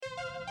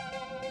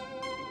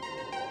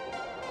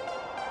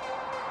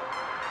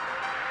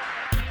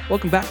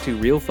Welcome back to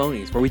Real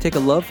Phonies, where we take a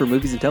love for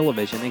movies and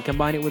television and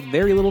combine it with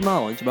very little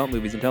knowledge about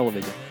movies and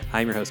television.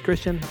 I'm your host,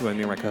 Christian. Join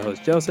me and my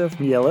co-host, Joseph.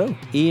 Yellow.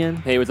 Ian.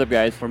 Hey, what's up,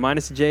 guys? We're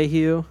minus J.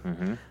 Hugh.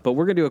 But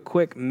we're going to do a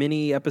quick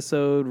mini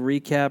episode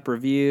recap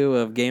review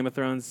of Game of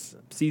Thrones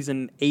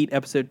Season 8,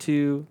 Episode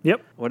 2.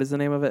 Yep. What is the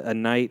name of it? A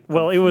Night?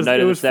 Well, it was Night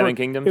it of the was Seven for,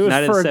 Kingdoms? It was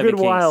Night of the for a Seven good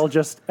Kings. while,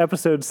 just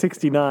episode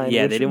 69.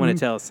 Yeah, which they didn't want to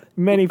tell us.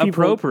 Many people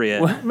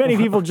Appropriate. Many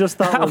people just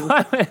thought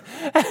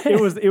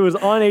it was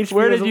on HBO.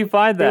 Where did you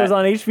find that? It was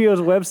on HBO's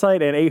website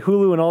and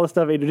Hulu and all the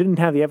stuff. It didn't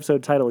have the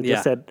episode title. It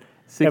just said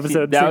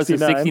episode 69. That was the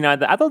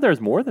 69. I thought there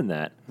was more than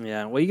that.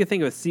 Yeah, well, you could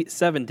think of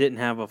 7 didn't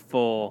have a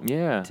full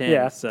 10,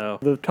 Yeah. so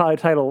The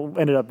title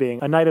ended up being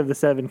A Night of the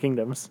Seven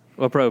Kingdoms.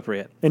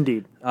 appropriate.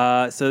 Indeed.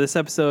 So this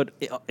episode,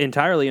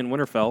 entirely in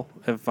Winterfell,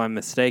 if I'm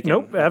mistaken.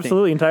 Nope, I think,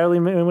 absolutely, entirely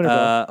in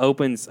Winterfell.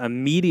 opens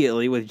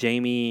immediately with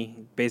Jaime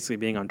basically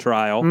being on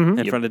trial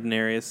in front of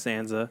Daenerys,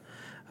 Sansa,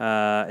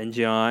 and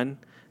Jon.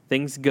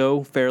 Things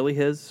go fairly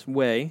his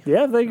way.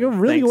 Yeah, they go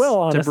really thanks well,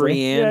 honestly. to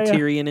Brienne, Yeah, yeah.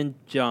 Tyrion, and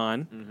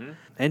Jon,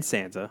 and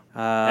Sansa.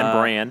 And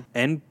Bran.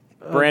 And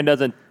Bran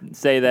doesn't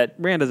say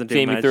that Bran doesn't do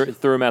Jamie much.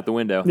 threw him out the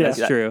window. Yeah.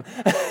 That's true.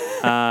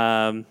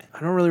 I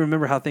don't really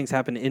remember how things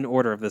happen in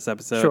order of this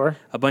episode. Sure.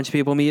 A bunch of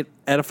people meet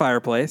at a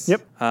fireplace.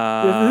 Yep.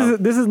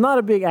 This is not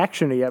a big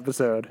action-y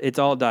episode. It's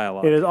all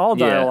dialogue. It is all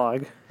Yeah.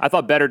 dialogue. I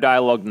thought better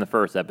dialogue than the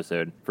first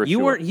episode, for You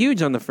sure. weren't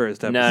huge on the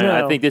first episode. No,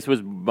 No. I think this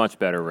was much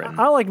better written.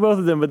 I like both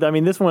of them, but I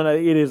mean, this one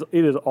it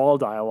is all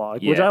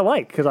dialogue, which Yeah. I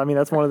like because I mean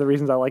that's one of the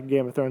reasons I like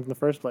Game of Thrones in the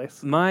first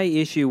place. My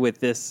issue with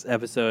this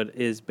episode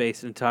is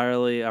based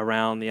entirely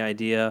around the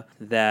idea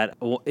that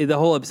the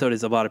whole episode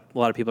is a lot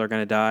of people are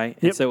going to die,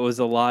 and Yep. so it was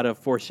a lot of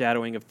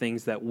foreshadowing of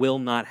things that will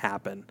not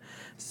happen.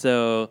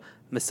 So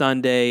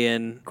Missandei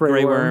and Grey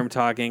Grey Worm. Worm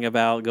talking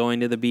about going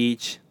to the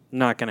beach,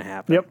 not going to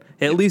happen. Yep.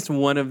 At least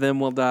one of them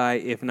will die,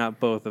 if not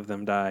both of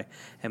them die.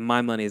 And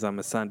my money is on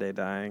Missandei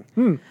dying.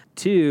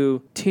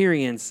 2,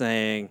 Tyrion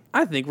saying,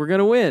 "I think we're going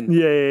to win,"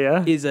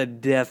 Yeah. is a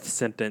death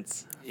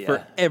sentence for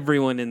Yeah.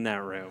 everyone in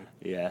that room.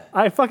 Yeah.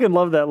 I fucking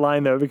love that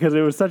line though because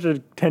it was such a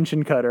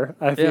tension cutter.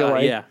 I feel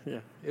like yeah.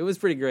 It was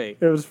pretty great.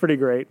 it was pretty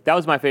great. That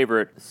was my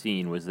favorite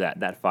scene, was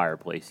that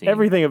fireplace scene.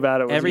 Everything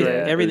about it was Everything,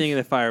 great. everything it in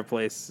was- the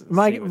fireplace.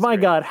 My scene was my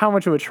great. God, how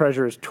much of a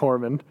treasure is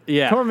Tormund?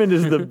 Yeah. Tormund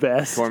is the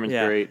best. Tormund's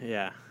Yeah, great.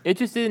 yeah. It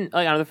just didn't,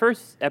 like, I don't know, the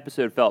first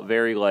episode felt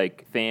very,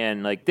 like,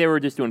 they were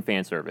just doing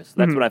fan service.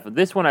 That's what I felt.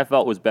 This one I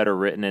felt was better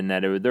written in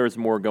that there was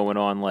more going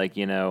on, like,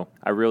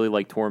 I really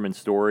like Tormund's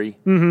story.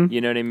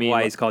 You know what I mean?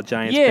 Why he's called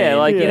Giant's Yeah, Bane.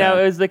 like, Yeah.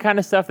 it was the kind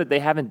of stuff that they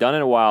haven't done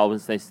in a while.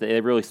 Once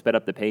they really sped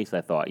up the pace,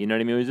 I thought. You know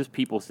what I mean? It was just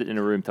people sitting in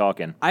a room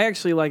talking. I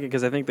actually like it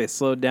because I think they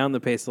slowed down the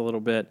pace a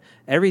little bit.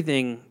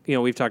 Everything,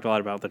 we've talked a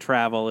lot about the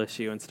travel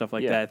issue and stuff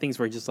like Yeah. that. Things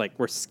were just like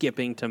we're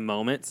skipping to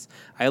moments.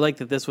 I like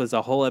that this was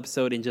a whole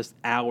episode in just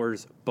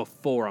hours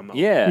before a moment.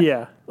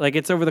 Yeah. Like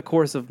it's over the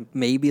course of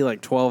maybe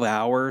like 12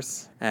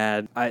 hours.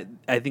 And I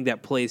think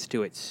that plays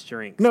to its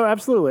strengths. No,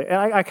 absolutely. And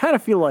I kind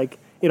of feel like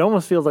it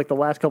almost feels like the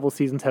last couple of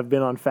seasons have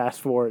been on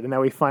fast forward, and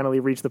now we finally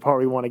reached the part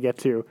we want to get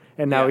to,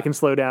 and now Yeah. we can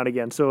slow down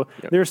again. So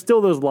there's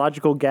still those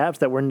logical gaps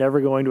that we're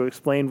never going to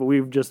explain, but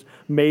we've just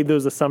made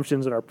those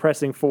assumptions and are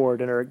pressing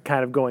forward and are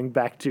kind of going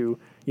back to,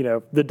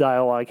 the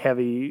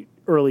dialogue-heavy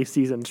early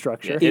season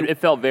structure. It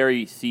felt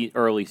very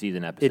early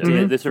season episode. It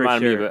did, This for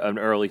reminded me sure. of an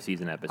early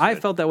season episode. I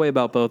felt that way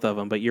about both of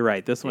them, but you're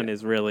right. This one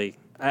is really.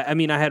 I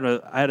mean, I had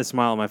a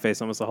smile on my face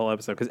almost the whole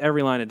episode because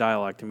every line of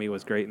dialogue to me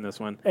was great in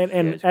this one. And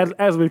it's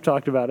as we've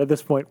talked about at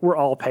this point, we're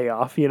all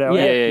payoff. Yeah.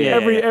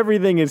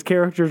 Everything is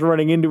characters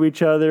running into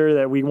each other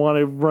that we want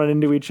to run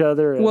into each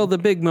other. And Well, the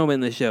big moment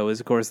in the show is,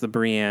 of course, the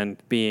Brienne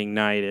being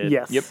knighted.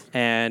 yes, Yep.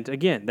 And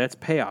again, that's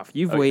payoff.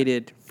 You've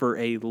waited for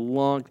a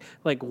long.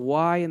 Like,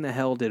 why in the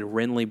hell did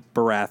Renly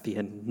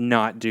Baratheon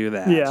not do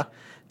that? Yeah.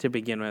 To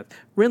begin with,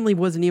 Renly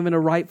wasn't even a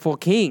rightful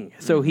king,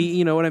 so he,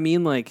 you know what I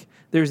mean? Like,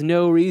 there's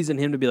no reason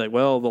him to be like,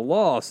 well, the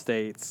law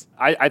states.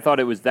 I thought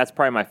that's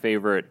probably my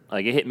favorite.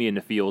 Like, it hit me in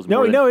the feels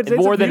No, more than, it's a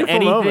more than beautiful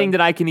anything moment.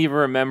 that I can even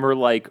remember,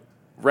 like,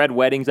 Red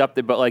Weddings up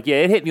there. But, like, yeah,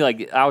 it hit me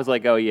like, I was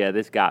like, oh, yeah,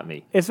 this got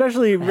me.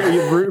 especially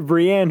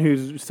Brienne,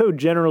 who's so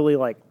generally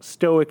like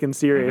stoic and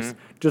serious.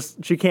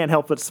 Just she can't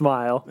help but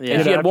smile. Yeah.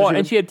 And, You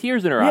know, she had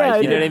tears in her Yeah,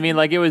 eyes. You know yeah. what I mean?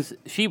 Like, it was,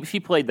 she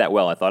played that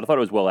well, I thought. I thought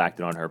it was well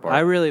acted on her part.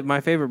 My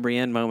favorite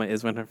Brienne moment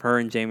is when her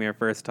and Jaime are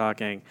first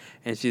talking,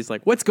 and she's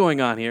like, what's going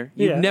on here?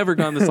 You've Yeah. never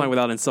gone this long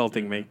without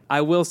insulting me.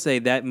 I will say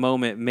that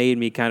moment made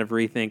me kind of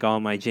rethink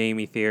all my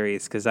Jaime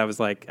theories, because I was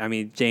like, I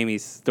mean,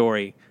 Jaime's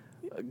story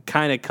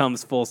kind of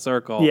comes full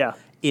circle Yeah.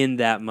 in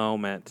that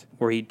moment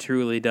where he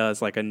truly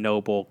does like a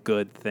noble,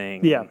 good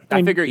thing. Yeah. I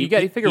And figure he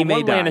one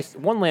may die.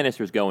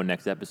 Lannister's going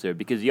next episode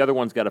because the other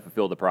one's got to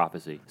fulfill the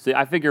prophecy. So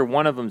I figure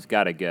one of them's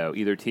got to go,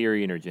 either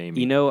Tyrion or Jaime.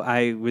 You know,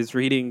 I was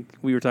reading,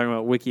 we were talking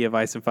about Wiki of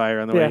Ice and Fire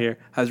on the Yeah. way here.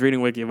 I was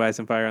reading Wiki of Ice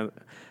and Fire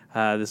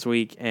this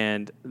week,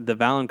 and the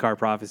Valonqar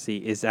prophecy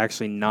is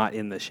actually not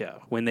in the show.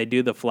 When they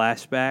do the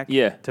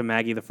flashback to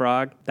Maggie the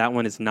Frog, that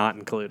one is not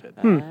included.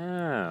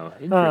 Oh,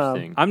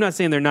 interesting. I'm not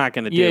saying they're not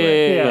going to do Yeah,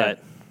 it, yeah, yeah. but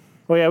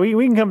Well, yeah,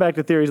 we can come back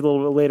to theories a little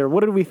bit later.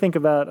 What did we think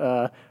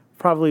about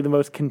probably the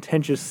most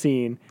contentious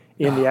scene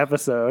in the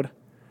episode.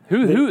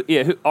 Who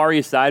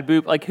Arya's side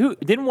boob? Like, who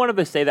didn't one of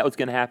us say that was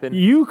going to happen?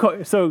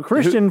 So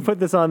Christian put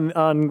this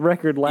on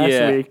record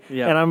last week,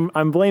 and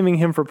I'm blaming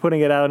him for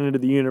putting it out into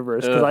the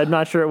universe because I'm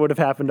not sure it would have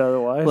happened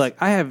otherwise. Look,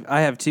 I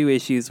have two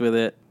issues with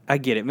it. I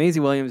get it. Maisie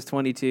Williams,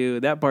 22.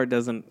 That part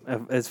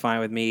is fine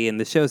with me. And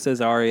the show says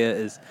Arya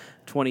is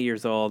 20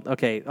 years old.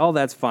 Okay, all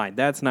that's fine.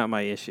 That's not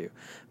my issue.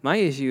 My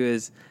issue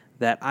is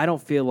that I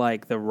don't feel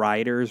like the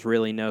writers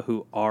really know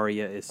who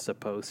Arya is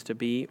supposed to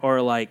be,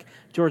 or like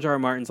George R. R.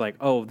 Martin's like,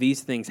 oh, these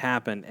things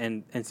happen,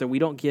 and so we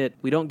don't get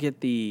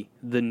the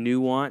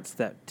nuance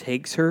that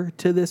takes her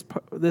to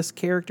this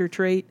character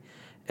trait.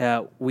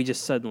 We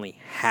just suddenly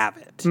have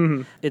it.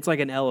 Mm-hmm. It's like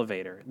an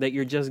elevator that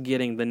you're just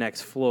getting the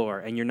next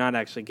floor, and you're not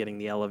actually getting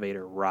the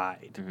elevator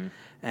ride. Mm-hmm.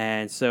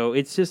 And so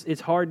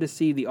it's hard to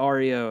see the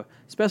Arya,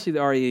 especially the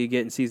Arya you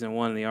get in season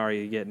 1 and the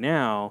Arya you get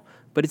now.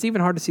 But it's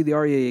even hard to see the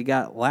Arya you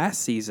got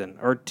last season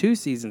or 2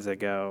 seasons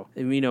ago,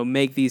 and,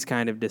 make these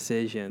kind of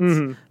decisions.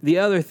 Mm-hmm. The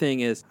other thing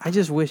is, I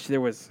just wish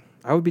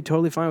I would be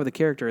totally fine with a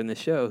character in the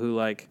show who,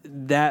 like,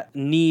 that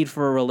need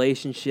for a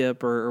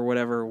relationship or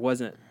whatever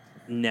wasn't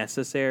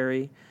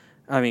necessary.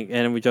 I mean,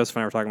 and Joseph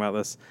and I were talking about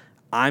this.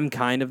 I'm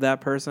kind of that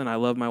person. I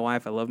love my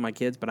wife. I love my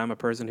kids, but I'm a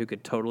person who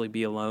could totally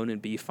be alone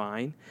and be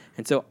fine.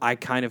 And so I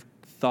kind of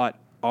thought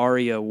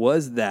Arya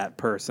was that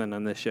person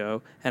on the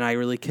show, and I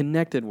really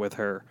connected with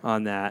her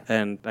on that.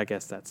 And I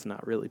guess that's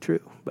not really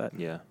true, but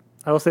yeah.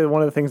 I will say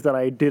one of the things that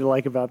I did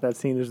like about that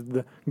scene is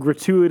the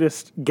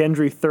gratuitous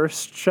Gendry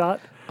thirst shot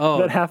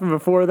that happened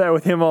before that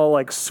with him all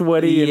like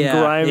sweaty and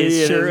grimy.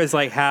 His shirt is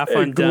like half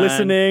undone,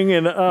 glistening,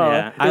 and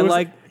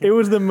it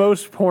was the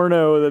most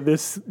porno that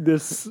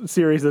this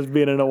series has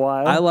been in a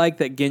while. I like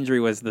that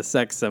Gendry was the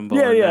sex symbol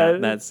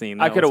in that scene.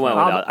 I could have went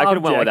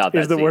without that.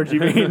 Is the scene. word you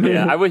mean?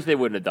 Yeah, I wish they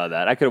wouldn't have done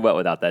that. I could have went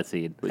without that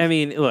scene. I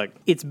mean, look,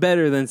 it's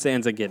better than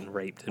Sansa getting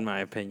raped, in my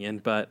opinion.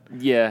 But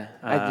yeah,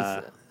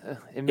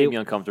 it made me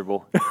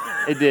uncomfortable.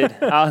 It did.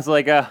 I was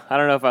like, I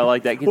don't know if I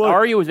like that. Because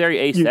Arya was very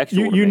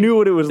asexual. You knew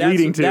what it was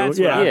leading to.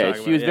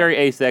 She was very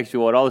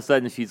asexual, and all of a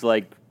sudden she's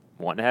like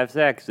wanting to have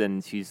sex,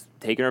 and she's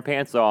taking her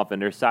pants off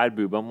and her side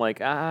boob. I'm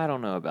like, I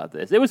don't know about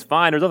this. It was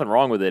fine. There's nothing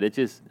wrong with it. It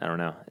just, I don't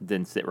know. It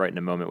didn't sit right in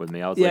the moment with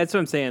me. I was that's what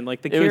I'm saying.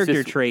 Like, the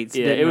character traits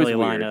didn't really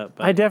line up.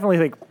 But I definitely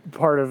think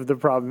part of the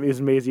problem is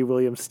Maisie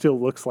Williams still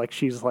looks like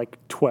she's like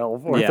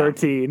 12 or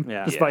 13,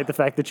 despite the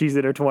fact that she's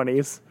in her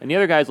 20s. And the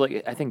other guy's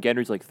like, I think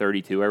Gendry's like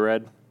 32, I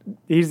read.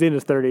 He's in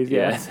his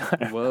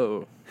 30s,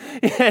 Whoa.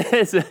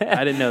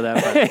 I didn't know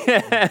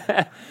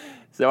that.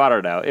 So I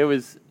don't know. It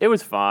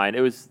was fine.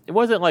 It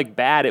wasn't like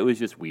bad. It was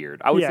just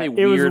weird. I would say weird.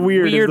 It was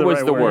weird. Weird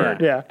was the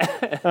word. Yeah.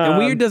 And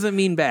weird doesn't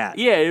mean bad.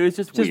 Yeah, it was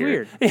just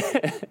weird.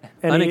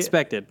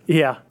 Unexpected.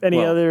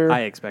 Other?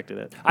 I expected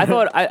it. I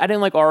thought I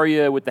didn't like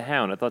Arya with the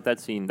Hound. I thought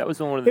that scene was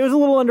one of the. It was a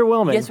little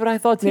underwhelming. Yes, what I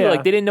thought too. Yeah.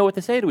 Like they didn't know what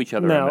to say to each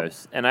other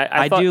almost. And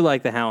I thought, do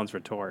like the Hound's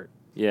retort.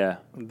 Yeah.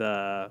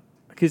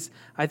 Because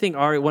I think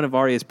one of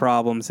Arya's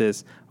problems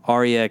is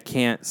Arya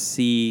can't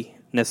see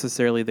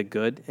necessarily the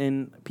good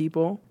in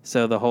people.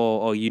 So the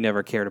whole, you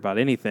never cared about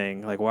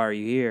anything. Like, why are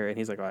you here? And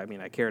he's like,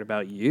 I cared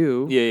about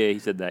you. Yeah, he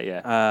said that,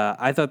 yeah.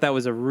 I thought that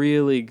was a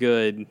really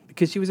good,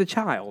 because she was a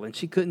child and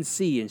she couldn't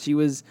see and she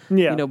was,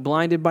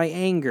 blinded by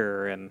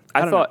anger. And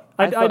I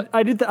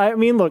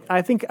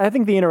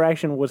think the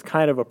interaction was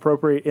kind of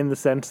appropriate in the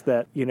sense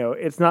that,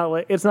 it's not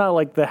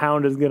like the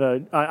Hound is going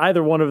to,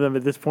 either one of them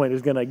at this point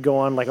is going to go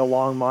on like a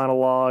long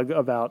monologue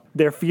about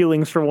their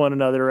feelings for one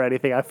another or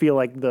anything. I feel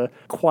like the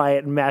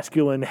quiet,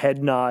 masculine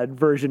head nod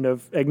version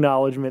of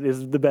acknowledgement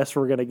is the best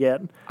we're going to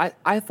get.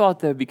 I thought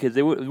that because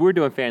we're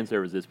doing fan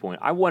service at this point,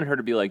 I wanted her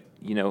to be like,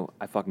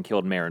 I fucking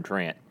killed Maren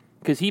Trant.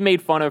 Because he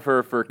made fun of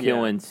her for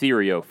killing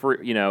Syrio, for,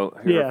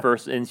 her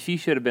first, and she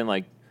should have been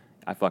like,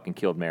 I fucking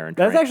killed Maren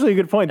Trant. That's actually a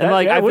good point. And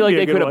I feel like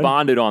they could have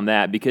bonded on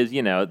that because,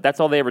 that's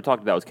all they ever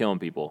talked about was killing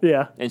people.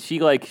 Yeah. And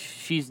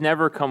she's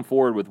never come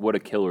forward with what a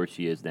killer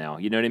she is now.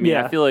 You know what I mean?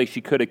 Yeah. I feel like she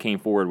could have came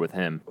forward with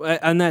him.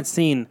 On that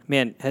scene,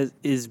 man,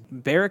 is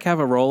Beric have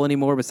a role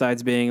anymore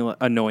besides being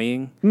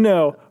annoying?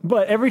 No,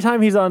 but every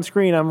time he's on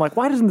screen, I'm like,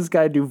 why doesn't this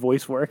guy do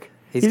voice work?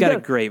 He's got a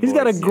great voice. He's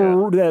got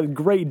that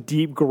great,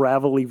 deep,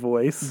 gravelly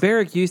voice.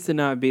 Beric used to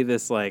not be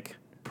this, like,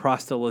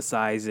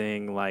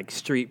 proselytizing, like,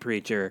 street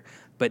preacher,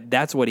 but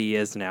that's what he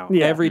is now.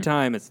 Yeah. Every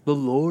time it's the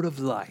Lord of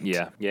Light.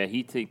 Yeah,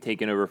 he's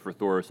taken over for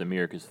Thoros and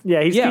Mir. He's kind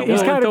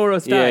of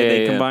Thoros died.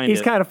 They combined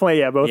He's kind of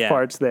playing both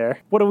parts there.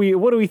 What do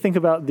we think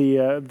about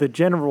the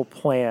general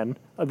plan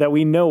that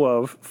we know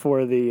of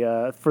for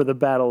the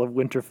Battle of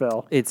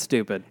Winterfell? It's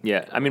stupid.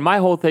 Yeah, I mean, my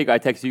whole take, I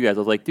texted you guys. I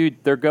was like,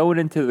 dude, they're going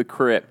into the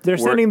crypt. They're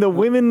sending the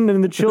women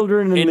and the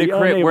children in the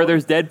crypt where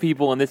there's dead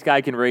people, and this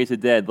guy can raise the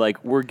dead.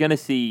 Like, we're gonna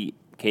see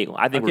Caitlyn.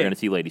 I think we're going to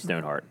see Lady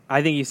Stoneheart.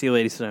 I think you see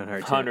Lady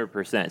Stoneheart too.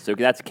 100%. So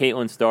that's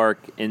Caitlyn Stark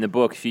in the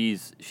book.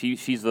 She's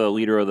the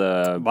leader of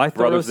the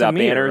Brothers Without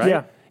Banners.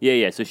 Right?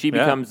 Yeah. So she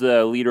becomes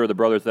the leader of the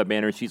Brothers Without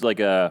Banners. She's like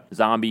a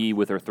zombie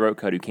with her throat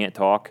cut who can't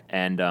talk,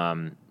 and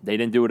they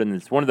didn't do it in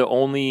this. One of the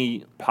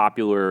only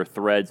popular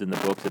threads in the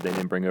books that they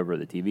didn't bring over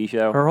to the TV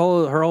show. Her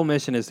whole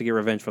mission is to get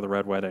revenge for the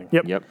Red Wedding.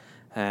 Yep.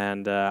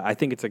 And I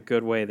think it's a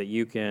good way that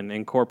you can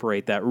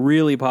incorporate that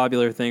really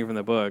popular thing from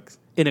the books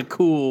in a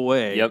cool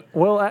way. Yep.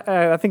 Well,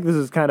 I think this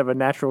is kind of a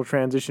natural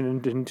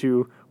transition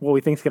into what we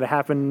think is going to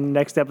happen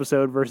next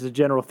episode versus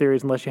general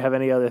theories, unless you have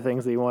any other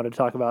things that you want to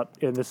talk about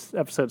in this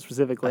episode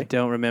specifically. I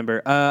don't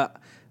remember.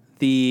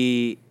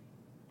 The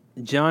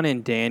John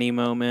and Danny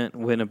moment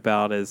went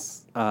about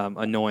as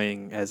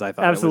annoying as I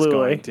thought Absolutely. it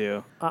was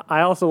going to.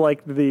 I also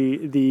like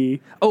the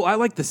Oh, I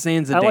like the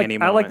Sansa Danny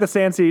moment. I like the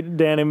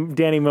Sansa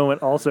Danny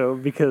moment also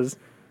because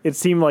it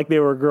seemed like they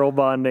were girl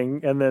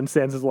bonding, and then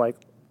Sansa's like,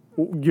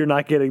 "You're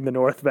not getting the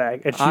North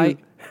back." And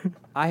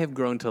I have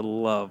grown to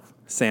love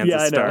Sansa Yeah,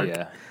 I know. Stark.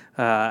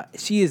 Yeah.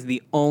 She is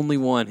the only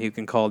one who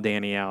can call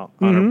Danny out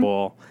on her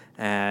bull,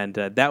 and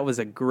that was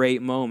a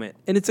great moment.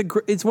 And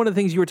it's one of the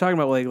things you were talking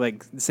about,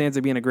 like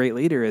Sansa being a great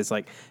leader is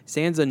like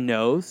Sansa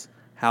knows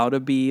how to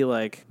be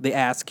like the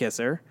ass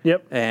kisser.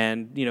 Yep.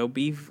 And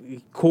be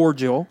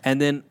cordial,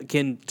 and then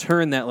can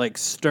turn that like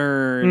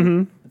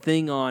stern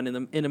thing on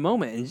in a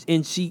moment.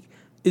 And she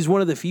is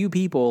one of the few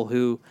people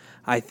who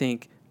I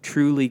think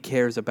truly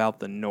cares about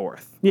the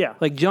North. Yeah.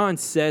 Like Jon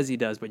says he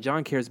does, but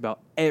Jon cares about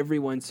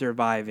everyone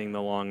surviving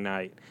the long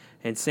night.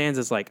 And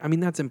Sansa's like, I mean,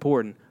 that's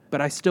important, but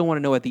I still want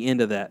to know at the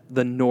end of that,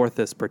 the North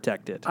is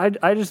protected. I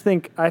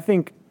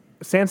think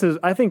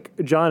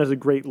Jon is a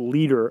great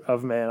leader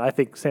of men. I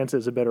think Sansa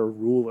is a better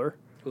ruler.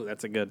 Ooh,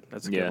 that's a good line.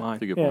 That's a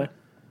good Yeah. point.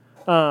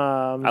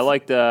 I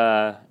liked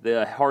the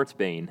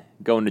Heartsbane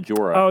going to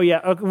Jorah. Oh yeah.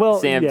 Okay, well,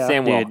 yeah.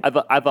 Samwell.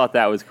 Dude. I thought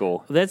that was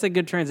cool. That's a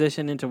good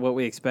transition into what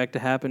we expect to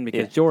happen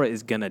because Jorah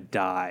is going to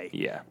die.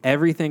 Yeah.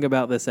 Everything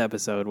about this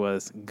episode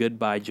was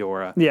goodbye,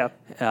 Jorah. Yeah.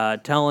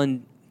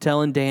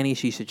 Telling Danny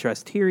she should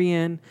trust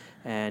Tyrion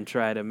and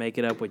try to make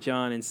it up with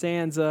Jon and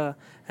Sansa,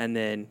 and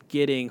then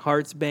getting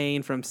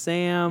Heartsbane from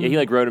Sam. Yeah, he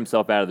like wrote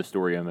himself out of the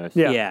story almost.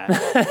 Yeah.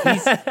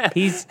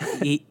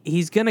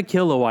 He's gonna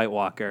kill a White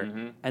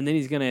Walker, and then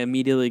he's gonna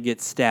immediately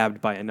get stabbed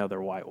by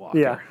another White Walker.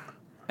 Yeah.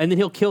 And then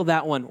he'll kill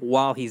that one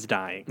while he's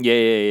dying.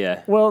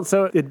 Yeah. Well,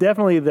 so it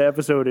definitely the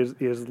episode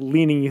is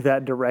leaning you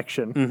that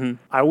direction.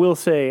 I will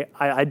say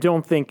I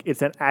don't think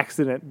it's an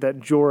accident that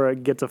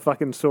Jorah gets a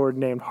fucking sword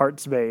named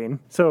Heartsbane.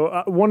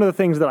 So one of the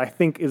things that I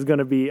think is going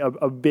to be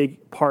a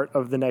big part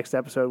of the next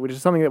episode, which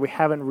is something that we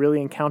haven't really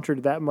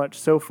encountered that much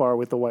so far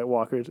with the White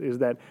Walkers, is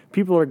that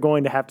people are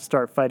going to have to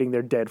start fighting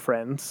their dead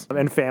friends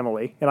and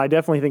family. And I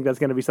definitely think that's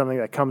going to be something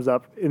that comes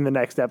up in the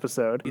next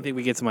episode. You think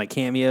we get some like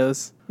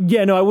cameos?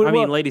 Yeah, no, I would. I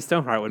mean, Lady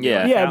Stoneheart would be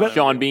Yeah. like, Yeah, "Ouch." but-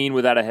 Sean Bean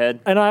without a head.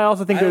 and I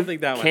also think I don't there's-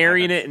 think that one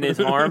Carrying happens. it in his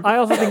arm. I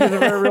also think there's a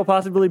very real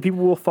possibility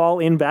people will fall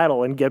in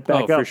battle and get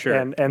back Oh, up, for sure.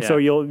 and so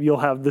Yeah. you'll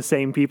have the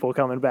same people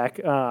coming back.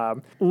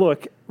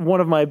 Look, one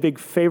of my big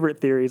favorite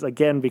theories,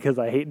 again because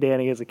I hate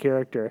Danny as a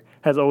character,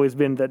 has always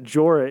been that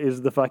Jorah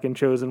is the fucking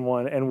chosen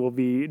one and will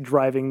be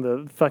driving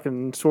the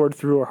fucking sword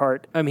through her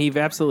heart. I mean, he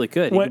absolutely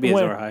could. He could be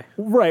Azor Ahai.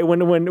 Right,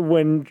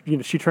 when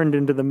she turned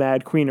into the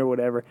Mad Queen or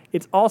whatever.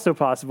 It's also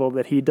possible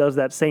that he does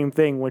that same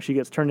thing when she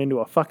gets turned into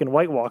a fucking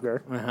White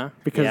Walker.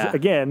 Because Yeah.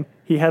 again,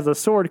 he has a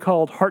sword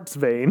called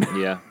Heartsbane.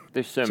 Yeah.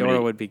 There's so Jorah many.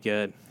 would be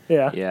good.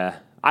 Yeah.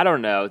 I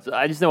don't know.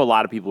 I just know a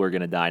lot of people are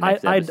going to die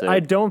next episode. I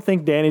don't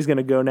think Danny's going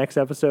to go next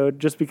episode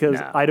just because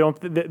No. I don't.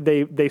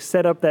 They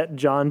set up that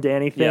John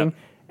Danny thing, Yep.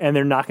 and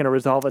they're not going to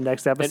resolve it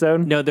next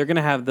episode. No, they're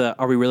gonna have the.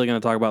 Are we really gonna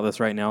talk about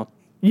this right now?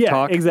 yeah,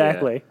 talk?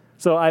 exactly.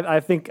 So I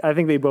think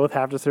they both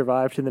have to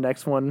survive to the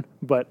next one,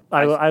 but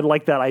I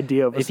like that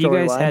idea of a If you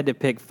guys storyline. had to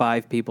pick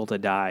 5 people to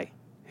die,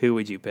 who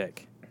would you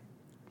pick?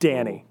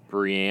 Danny.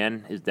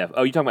 Brienne is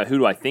definitely. Oh, you talking about who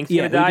do I think's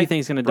Yeah, going to who die? do you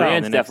think's gonna die in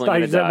Brienne's the next- definitely I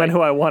going to just meant die.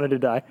 who I wanted to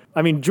die.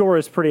 I mean,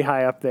 Jorah's pretty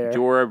high up there.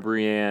 Jorah,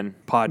 Brienne,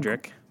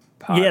 Podrick.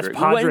 Podrick. Yes, When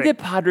Podrick. did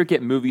Podrick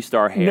get movie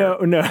star hair?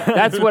 No.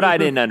 That's what I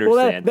didn't Well,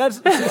 understand.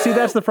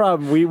 that's the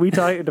problem. We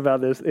talked about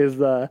this. Is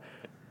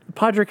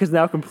Podrick has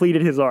now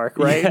completed his arc,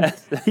 right?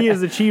 Yes. He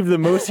has achieved the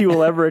most he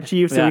will ever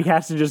achieve, so Yeah. he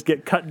has to just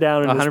get cut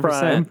down in his 100%.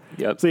 prime.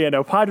 Yep. So yeah,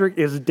 no, Podrick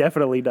is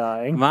definitely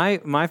dying.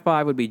 My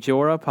 5 would be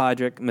Jorah,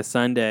 Podrick,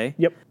 Missandei.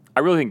 Yep. I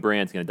really think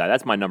Brienne's going to die.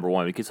 That's my number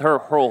one because her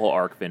whole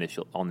arc finished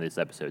on this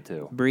episode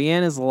too.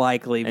 Brienne is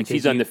likely because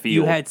she's on the you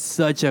field. had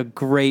such a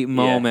great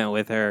moment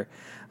with her.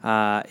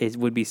 It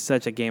would be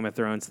such a Game of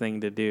Thrones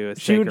thing to do. Is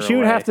She take would her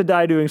away. have to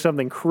die doing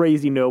something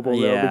crazy noble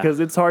though, Yeah. because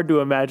it's hard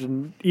to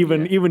imagine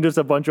even just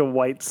a bunch of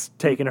whites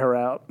taking her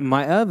out.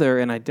 My other,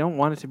 and I don't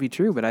want it to be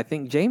true, but I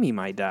think Jaime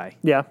might die.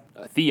 Yeah.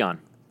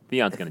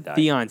 Theon's going to die.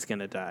 Theon's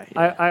gonna die.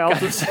 I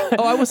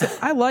also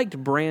I liked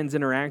Bran's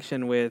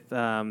interaction with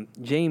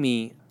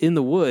Jaime in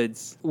the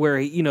woods, where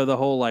he, the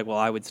whole like, well,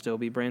 I would still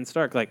be Bran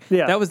Stark. Like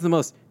that was the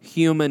most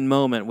human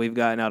moment we've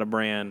gotten out of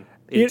Bran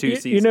in 2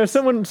 seasons.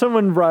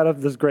 Someone brought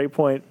up this great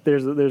point.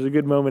 There's a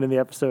good moment in the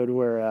episode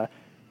where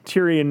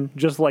Tyrion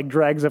just like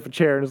drags up a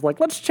chair and is like,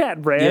 "Let's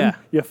chat, Bran. Yeah.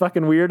 You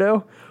fucking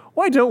weirdo.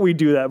 Why don't we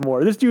do that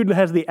more? This dude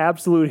has the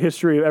absolute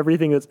history of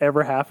everything that's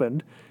ever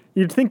happened.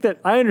 You'd think that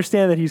I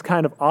understand that he's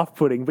kind of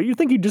off-putting, but you'd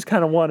think he'd just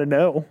kind of want to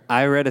know.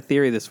 I read a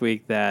theory this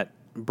week that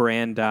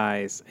Bran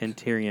dies and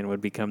Tyrion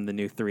would become the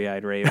new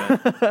three-eyed raven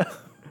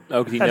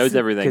Oh, because he knows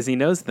everything. because he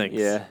knows things.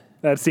 Yeah.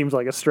 That seems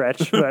like a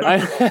stretch, but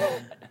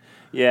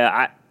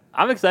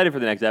I'm excited for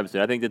the next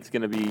episode. I think that's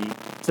going to be.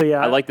 so yeah,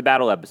 I like the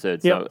battle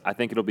episode, so Yep. I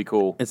think it'll be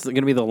cool. It's going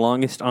to be the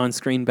longest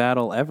on-screen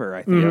battle ever,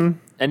 I think.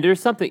 And there's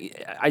something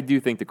I do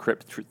think the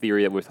crypt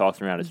theory that we're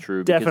tossing around is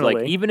true because, like,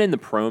 Definitely. even in the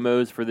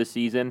promos for this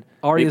season,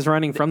 Arya's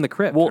running from the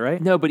crypt, well,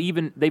 right? no, but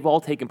even they've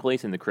all taken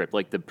place in the crypt.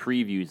 Like the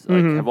previews,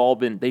 like have all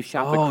been. They've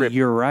shot the Oh, crypt.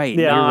 you're right.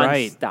 Yeah. You're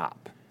right.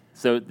 Stop.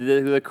 So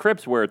the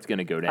crypt's where it's going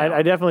to go down.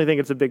 I definitely think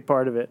it's a big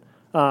part of it.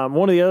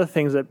 One of the other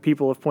things that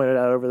people have pointed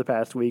out over the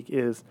past week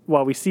is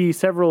while we see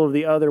several of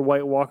the other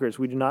White Walkers,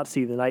 we do not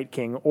see the Night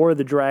King or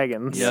the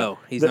dragons. No,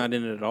 he's The- not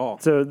in it at all.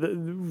 So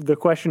the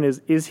question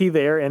is he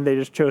there and they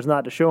just chose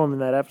not to show him in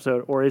that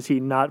episode, or is he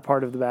not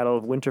part of the Battle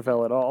of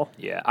Winterfell at all?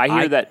 Yeah, I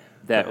hear that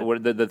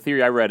what the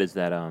theory I read is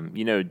that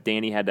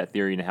Dany had that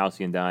theory in House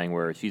and Dying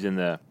where she's in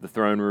the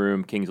throne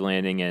room, King's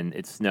Landing, and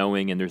it's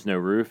snowing and there's no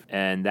roof,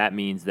 and that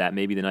means that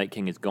maybe the Night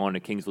King has gone to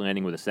King's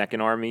Landing with a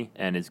second army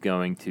and is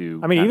going to.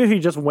 I mean, even if he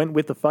just went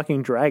with the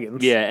fucking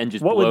dragons. yeah, and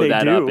just what would blow they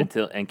that do?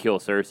 up and kill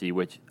Cersei,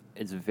 which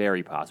is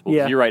very possible. 'Cause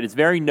Yeah. you're right; it's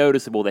very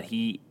noticeable that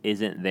he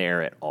isn't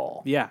there at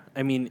all. Yeah,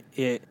 I mean,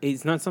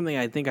 it's not something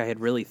I think I had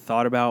really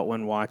thought about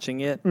when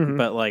watching it, Mm-hmm.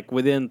 but like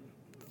within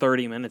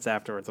 30 minutes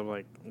afterwards, I'm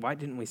like, why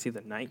didn't we see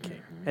the Night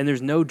King? And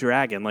there's no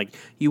dragon. Like,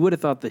 you would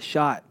have thought the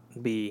shot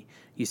be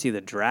you see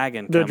the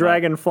dragon The come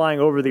dragon flying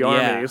over the up.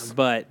 armies. Yeah,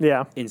 but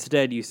Yeah.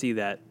 instead you see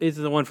that it's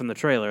the one from the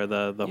trailer,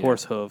 the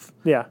horse hoof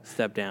Yeah.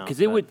 step down.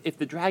 Because it would, if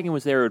the dragon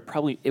was there,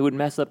 it would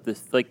mess up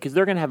this. Like, because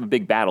they're gonna have a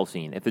big battle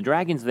scene. If the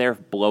dragon's there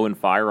blowing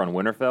fire on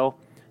Winterfell,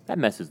 that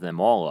messes them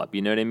all up.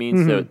 You know what I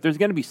mean? So there's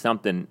gonna be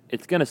something.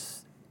 It's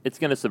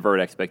gonna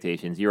subvert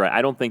expectations. You're right.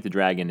 I don't think the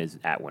dragon is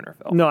at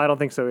Winterfell. No, I don't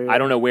think so either. I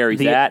don't know where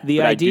he's at. the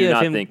but idea I do of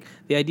not him think.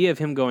 the idea of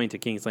him going to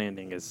King's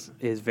Landing is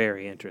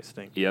very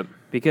interesting. Yep.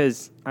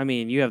 Because, I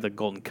mean, you have the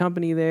Golden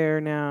Company there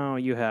now.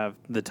 You have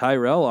the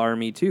Tyrell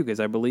army, too, because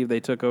I believe they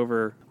took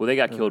over. Well, they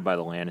got killed by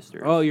the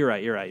Lannisters. Oh, you're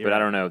right. But I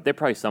don't know. There's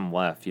probably some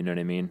left. You know what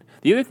I mean?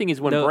 The other thing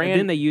is when No, Bran.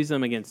 didn't they use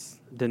them against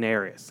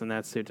Daenerys, and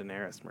that's who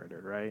Daenerys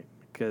murdered, right?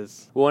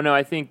 Because Well, no,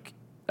 I think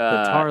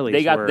Tarleys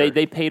they got were-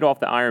 they paid off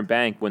the Iron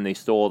Bank when they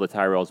stole the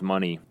Tyrell's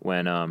money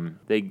when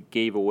they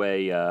gave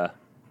away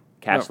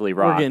Castle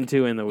Rock. we're getting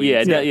too in the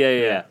weeds.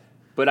 Yeah.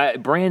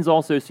 But Bran's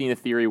also seen a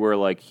theory where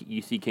like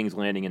you see King's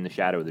Landing in the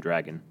shadow of the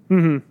dragon.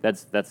 Mm-hmm.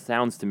 That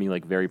sounds to me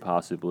like very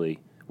possibly.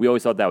 We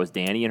always thought that was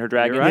Dany and her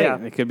dragon. You're right. Yeah.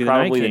 It could be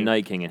Probably the the Night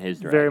Night King and his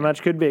dragon. Very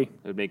much could be. It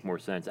would make more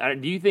sense.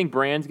 Do you think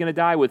Bran's gonna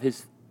die with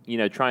his?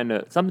 Trying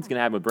to something's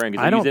gonna happen with Bran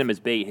because I they're don't- using him as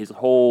bait. His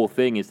whole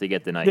thing is to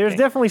get the Night There's King.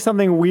 definitely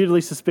something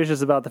weirdly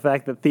suspicious about the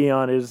fact that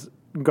Theon is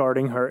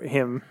guarding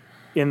him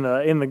in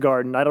the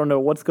garden. I don't know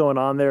what's going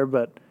on there,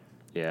 but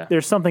Yeah.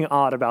 there's something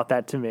odd about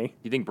that to me.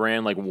 You think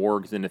Bran like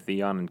wargs into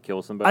Theon and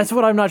kills somebody? That's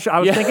what I'm not sure.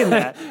 I was thinking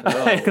that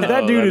because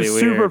that dude that'd is be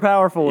super weird.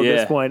 powerful at Yeah,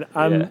 this point.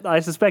 yeah.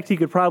 I suspect he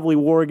could probably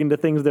warg into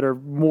things that are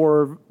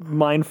more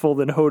mindful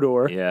than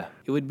Hodor. Yeah.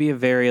 It would be a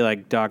very,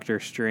 like, Doctor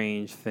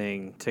Strange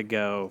thing to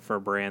go for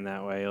Bran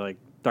that way. Like,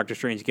 Doctor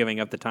Strange giving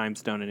up the Time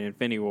Stone in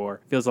Infinity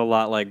War feels a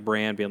lot like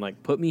Bran being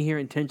like, put me here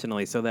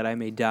intentionally so that I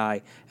may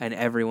die and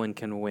everyone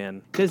can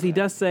win. Because he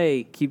does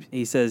say,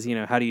 he says,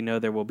 how do you know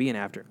there will be an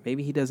after?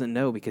 Maybe he doesn't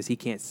know because he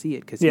can't see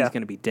it because Yeah. he's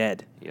going to be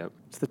dead. Yep.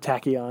 It's the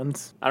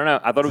Tachyons. I don't know.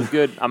 I thought it was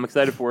good. I'm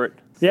excited for it.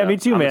 Yeah, me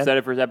too, I'm man.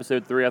 excited for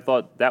episode 3. I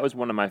thought that was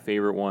one of my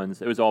favorite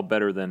ones. It was all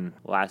better than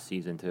last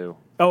season too.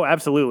 Oh,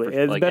 absolutely.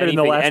 It's Like, better than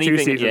the last two anything,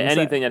 seasons. Yeah,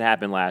 anything that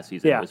happened last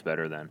season Yeah. was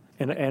better than.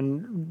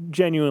 And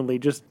genuinely,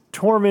 just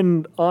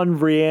Tormund on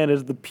Brienne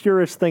is the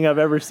purest thing I've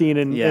ever seen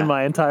in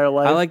my entire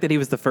life. I like that he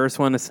was the first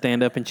one to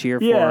stand up and cheer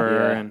for Yeah. her.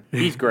 Yeah. And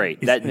He's great.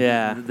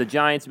 Yeah. The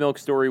Giant's Milk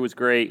story was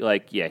great.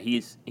 Like, yeah,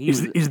 he's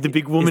Is the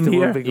big woman the here?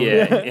 one big woman.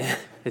 yeah.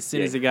 as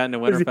soon as he got into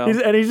He's-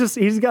 Winterfell.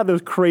 he's got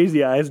those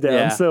crazy eyes down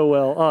Yeah. so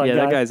well. Oh, Yeah,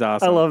 that God. guy's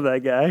awesome. I love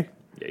that guy.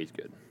 Yeah, he's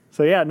good.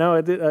 So yeah, no,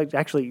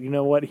 actually, you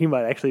know what? He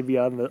might actually be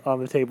on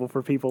the table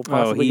for people Oh,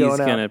 possibly he's going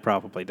going to out.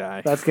 probably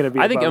die. That's going to be.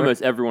 I a think bummer.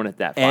 almost everyone at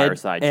that Ed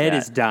fireside chat.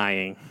 is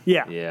dying.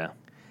 Yeah. Yeah.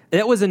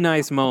 That was a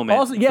nice moment.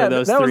 Also, yeah, for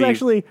those that was three.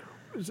 actually.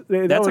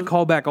 That's a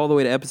callback all the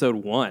way to episode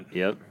 1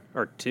 Yep.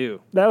 or 2.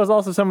 That was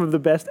also some of the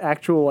best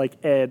actual like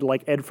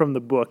Ed from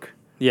the book.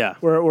 Yeah.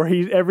 Where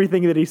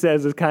everything that he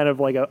says is kind of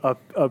like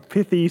a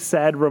pithy,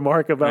 sad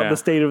remark about Yeah. the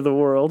state of the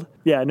world.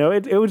 Yeah, no,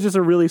 it was just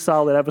a really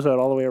solid episode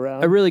all the way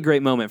around. A really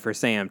great moment for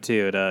Sam,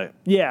 too, to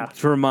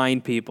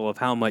remind people of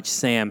how much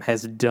Sam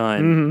has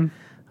done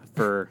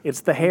for...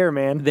 It's the hair,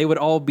 man. They would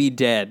all be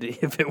dead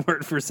if it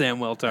weren't for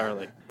Samwell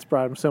Tarly. It's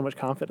brought him so much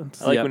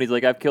confidence. I like Yep. when he's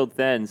like, I've killed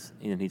Thens.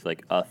 And he's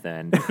like, a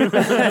Then.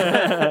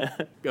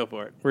 Go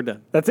for it. We're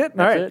done. That's it.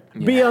 All right.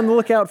 it? Be on the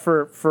lookout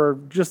for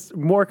just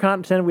more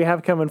content we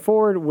have coming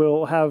forward.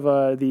 We'll have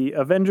the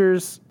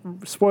Avengers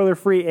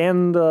spoiler-free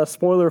and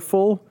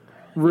spoiler-full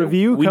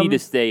review. We need to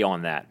stay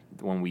on that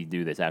when we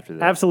do this after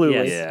this.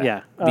 Absolutely. Yes.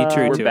 Yeah. Yeah. Be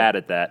true We're to bad it.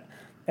 at that.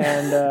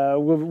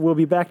 And we'll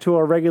be back to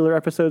our regular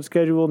episode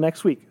schedule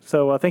next week.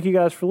 So thank you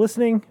guys for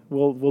listening.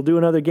 We'll do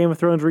another Game of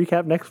Thrones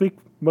recap next week,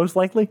 most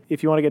likely.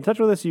 If you want to get in touch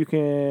with us, you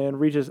can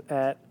reach us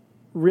at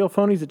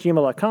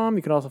realphonies@gmail.com.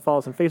 You can also follow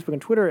us on Facebook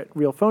and Twitter at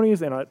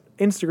realphonies and on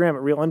Instagram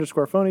at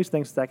real_phonies.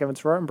 Thanks to Zach Evans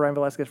for art and Brian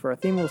Velasquez for our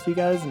theme. We'll see you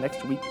guys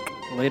next week.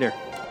 Later.